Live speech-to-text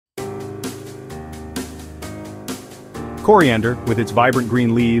Coriander, with its vibrant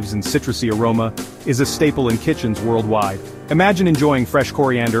green leaves and citrusy aroma, is a staple in kitchens worldwide. Imagine enjoying fresh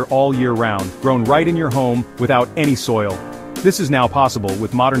coriander all year round, grown right in your home without any soil. This is now possible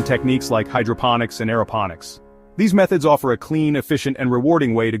with modern techniques like hydroponics and aeroponics. These methods offer a clean, efficient, and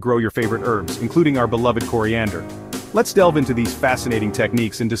rewarding way to grow your favorite herbs, including our beloved coriander. Let's delve into these fascinating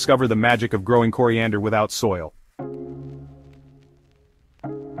techniques and discover the magic of growing coriander without soil.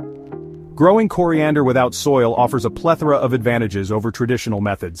 Growing coriander without soil offers a plethora of advantages over traditional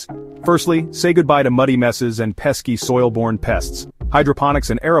methods. Firstly, say goodbye to muddy messes and pesky soil-borne pests. Hydroponics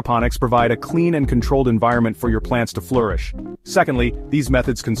and aeroponics provide a clean and controlled environment for your plants to flourish. Secondly, these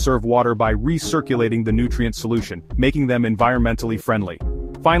methods conserve water by recirculating the nutrient solution, making them environmentally friendly.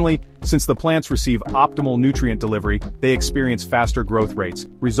 Finally, since the plants receive optimal nutrient delivery, they experience faster growth rates,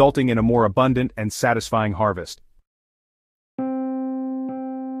 resulting in a more abundant and satisfying harvest.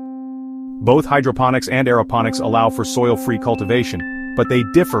 Both hydroponics and aeroponics allow for soil-free cultivation, but they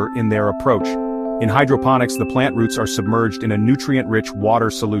differ in their approach. In hydroponics, the plant roots are submerged in a nutrient-rich water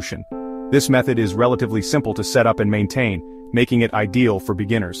solution. This method is relatively simple to set up and maintain, making it ideal for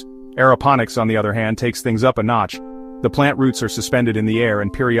beginners. Aeroponics, on the other hand, takes things up a notch. The plant roots are suspended in the air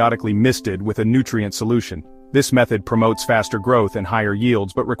and periodically misted with a nutrient solution. This method promotes faster growth and higher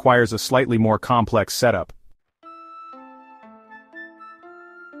yields but requires a slightly more complex setup.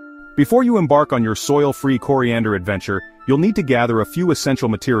 Before you embark on your soil-free coriander adventure, you'll need to gather a few essential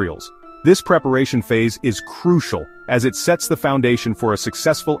materials. This preparation phase is crucial, as it sets the foundation for a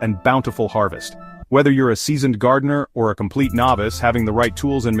successful and bountiful harvest. Whether you're a seasoned gardener or a complete novice, having the right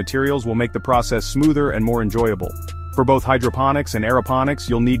tools and materials will make the process smoother and more enjoyable. For both hydroponics and aeroponics,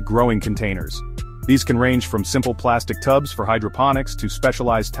 you'll need growing containers. These can range from simple plastic tubs for hydroponics to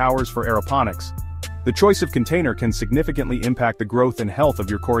specialized towers for aeroponics. The choice of container can significantly impact the growth and health of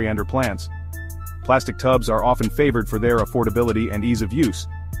your coriander plants. Plastic tubs are often favored for their affordability and ease of use,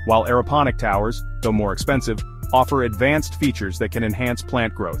 while aeroponic towers, though more expensive, offer advanced features that can enhance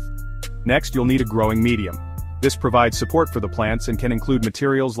plant growth. Next, you'll need a growing medium. This provides support for the plants and can include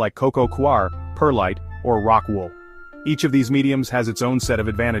materials like coco coir, perlite, or rock wool. Each of these mediums has its own set of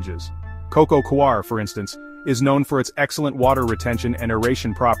advantages. Coco coir, for instance, is known for its excellent water retention and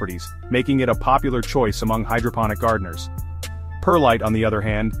aeration properties, making it a popular choice among hydroponic gardeners. Perlite, on the other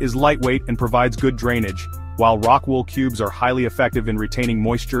hand, is lightweight and provides good drainage, while rock wool cubes are highly effective in retaining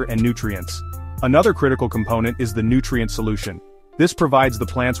moisture and nutrients. Another critical component is the nutrient solution. This provides the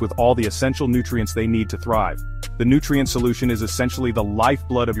plants with all the essential nutrients they need to thrive. The nutrient solution is essentially the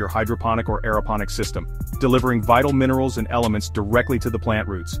lifeblood of your hydroponic or aeroponic system, delivering vital minerals and elements directly to the plant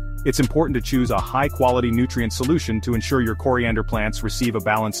roots. It's important to choose a high-quality nutrient solution to ensure your coriander plants receive a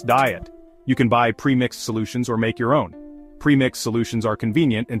balanced diet. You can buy pre-mixed solutions or make your own. Pre-mixed solutions are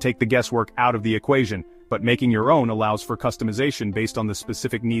convenient and take the guesswork out of the equation, but making your own allows for customization based on the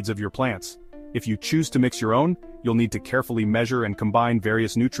specific needs of your plants. If you choose to mix your own, you'll need to carefully measure and combine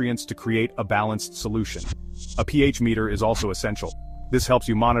various nutrients to create a balanced solution. A pH meter is also essential. This helps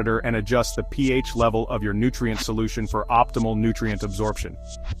you monitor and adjust the pH level of your nutrient solution for optimal nutrient absorption.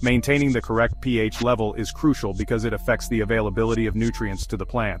 Maintaining the correct pH level is crucial because it affects the availability of nutrients to the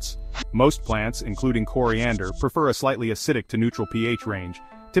plants. Most plants, including coriander, prefer a slightly acidic to neutral pH range,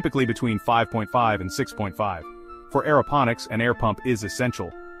 typically between 5.5 and 6.5. For aeroponics, an air pump is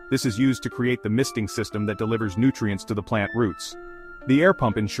essential. This is used to create the misting system that delivers nutrients to the plant roots. The air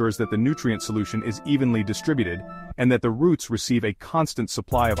pump ensures that the nutrient solution is evenly distributed, and that the roots receive a constant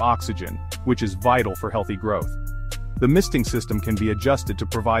supply of oxygen, which is vital for healthy growth. The misting system can be adjusted to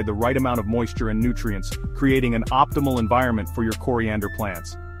provide the right amount of moisture and nutrients, creating an optimal environment for your coriander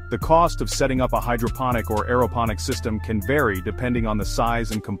plants. The cost of setting up a hydroponic or aeroponic system can vary depending on the size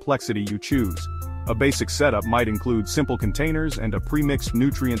and complexity you choose. A basic setup might include simple containers and a pre-mixed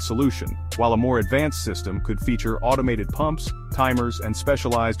nutrient solution, while a more advanced system could feature automated pumps, timers, and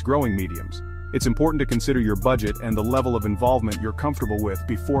specialized growing mediums. It's important to consider your budget and the level of involvement you're comfortable with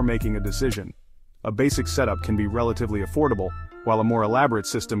before making a decision. A basic setup can be relatively affordable, while a more elaborate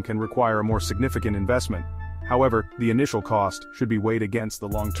system can require a more significant investment. However, the initial cost should be weighed against the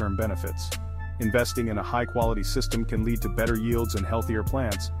long-term benefits. Investing in a high-quality system can lead to better yields and healthier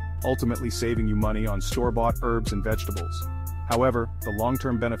plants, ultimately saving you money on store-bought herbs and vegetables. However, the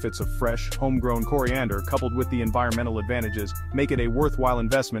long-term benefits of fresh, homegrown coriander coupled with the environmental advantages make it a worthwhile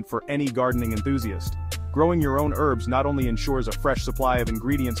investment for any gardening enthusiast. Growing your own herbs not only ensures a fresh supply of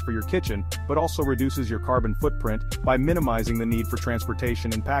ingredients for your kitchen, but also reduces your carbon footprint by minimizing the need for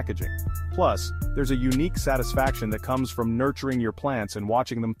transportation and packaging. Plus, there's a unique satisfaction that comes from nurturing your plants and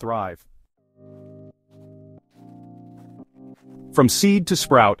watching them thrive. From seed to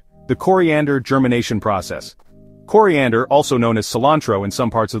sprout, the coriander germination process. Coriander, also known as cilantro in some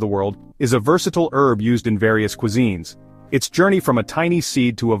parts of the world, is a versatile herb used in various cuisines. Its journey from a tiny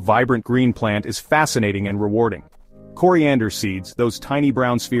seed to a vibrant green plant is fascinating and rewarding. Coriander seeds, those tiny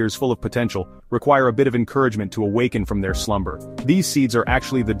brown spheres full of potential, require a bit of encouragement to awaken from their slumber. These seeds are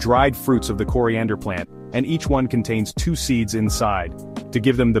actually the dried fruits of the coriander plant, and each one contains 2 seeds inside. To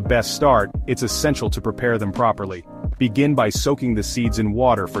give them the best start, it's essential to prepare them properly. Begin by soaking the seeds in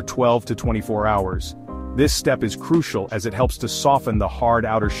water for 12 to 24 hours. This step is crucial as it helps to soften the hard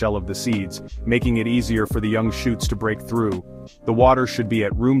outer shell of the seeds, making it easier for the young shoots to break through. The water should be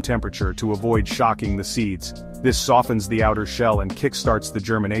at room temperature to avoid shocking the seeds. This softens the outer shell and kickstarts the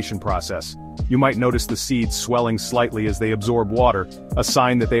germination process. You might notice the seeds swelling slightly as they absorb water, a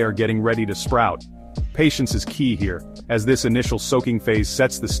sign that they are getting ready to sprout. Patience is key here, as this initial soaking phase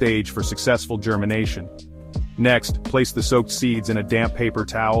sets the stage for successful germination. Next, place the soaked seeds in a damp paper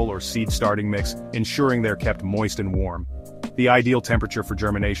towel or seed starting mix, ensuring they're kept moist and warm. The ideal temperature for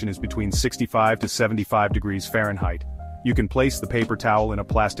germination is between 65 to 75 degrees Fahrenheit. You can place the paper towel in a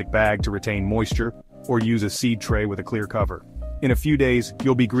plastic bag to retain moisture, or use a seed tray with a clear cover. In a few days,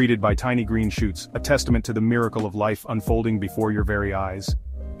 you'll be greeted by tiny green shoots, a testament to the miracle of life unfolding before your very eyes.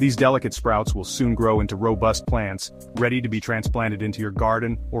 These delicate sprouts will soon grow into robust plants, ready to be transplanted into your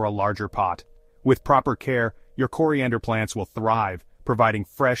garden or a larger pot. With proper care, your coriander plants will thrive, providing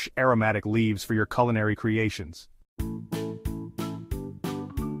fresh, aromatic leaves for your culinary creations.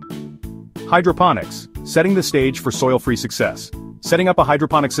 Hydroponics, setting the stage for soil-free success. Setting up a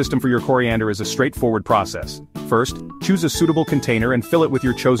hydroponic system for your coriander is a straightforward process. First, choose a suitable container and fill it with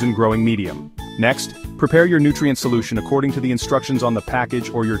your chosen growing medium. Next, prepare your nutrient solution according to the instructions on the package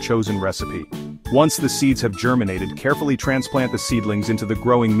or your chosen recipe. Once the seeds have germinated, carefully transplant the seedlings into the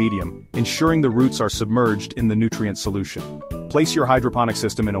growing medium, ensuring the roots are submerged in the nutrient solution. Place your hydroponic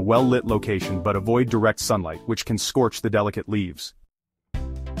system in a well-lit location but avoid direct sunlight, which can scorch the delicate leaves.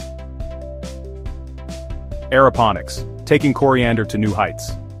 Aeroponics, taking coriander to new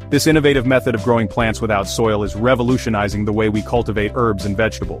heights. This innovative method of growing plants without soil is revolutionizing the way we cultivate herbs and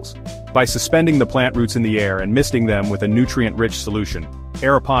vegetables. By suspending the plant roots in the air and misting them with a nutrient-rich solution,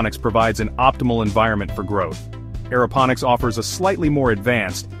 Aeroponics provides an optimal environment for growth. Aeroponics offers a slightly more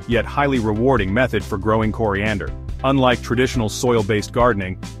advanced, yet highly rewarding method for growing coriander. Unlike traditional soil-based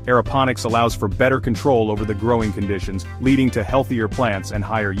gardening, Aeroponics allows for better control over the growing conditions, leading to healthier plants and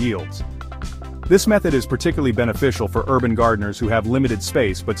higher yields. This method is particularly beneficial for urban gardeners who have limited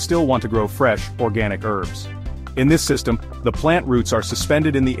space but still want to grow fresh, organic herbs. In this system, the plant roots are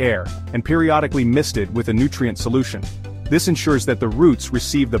suspended in the air and periodically misted with a nutrient solution. This ensures that the roots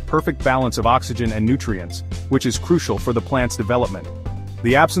receive the perfect balance of oxygen and nutrients, which is crucial for the plant's development.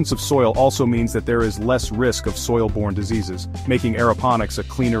 The absence of soil also means that there is less risk of soil-borne diseases, making aeroponics a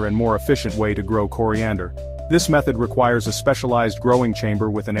cleaner and more efficient way to grow coriander. This method requires a specialized growing chamber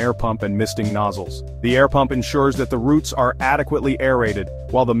with an air pump and misting nozzles. The air pump ensures that the roots are adequately aerated,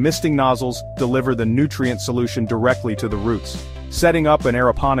 while the misting nozzles deliver the nutrient solution directly to the roots. Setting up an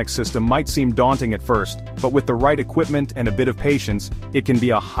aeroponics system might seem daunting at first, but with the right equipment and a bit of patience, it can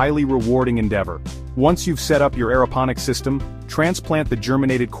be a highly rewarding endeavor. Once you've set up your aeroponics system, transplant the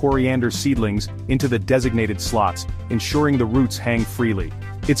germinated coriander seedlings into the designated slots, ensuring the roots hang freely.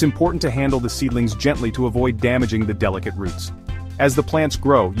 It's important to handle the seedlings gently to avoid damaging the delicate roots. As the plants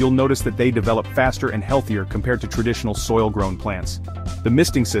grow, you'll notice that they develop faster and healthier compared to traditional soil-grown plants. The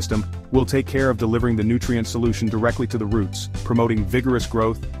misting system will take care of delivering the nutrient solution directly to the roots, promoting vigorous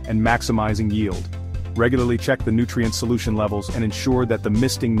growth and maximizing yield. Regularly check the nutrient solution levels and ensure that the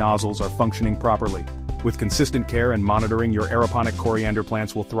misting nozzles are functioning properly. With consistent care and monitoring, your aeroponic coriander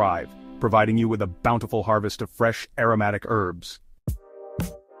plants will thrive, providing you with a bountiful harvest of fresh, aromatic herbs.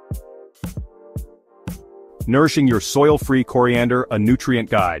 Nourishing your soil-free coriander, a nutrient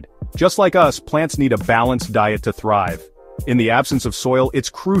guide. Just like us, plants need a balanced diet to thrive. In the absence of soil,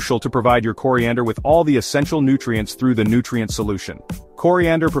 it's crucial to provide your coriander with all the essential nutrients through the nutrient solution.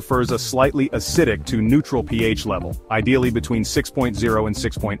 Coriander prefers a slightly acidic to neutral pH level, ideally between 6.0 and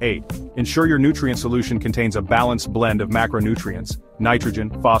 6.8. Ensure your nutrient solution contains a balanced blend of macronutrients, nitrogen,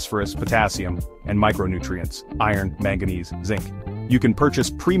 phosphorus, potassium, and micronutrients, iron, manganese, zinc. You can purchase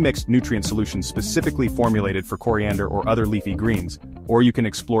pre-mixed nutrient solutions specifically formulated for coriander or other leafy greens, or you can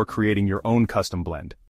explore creating your own custom blend.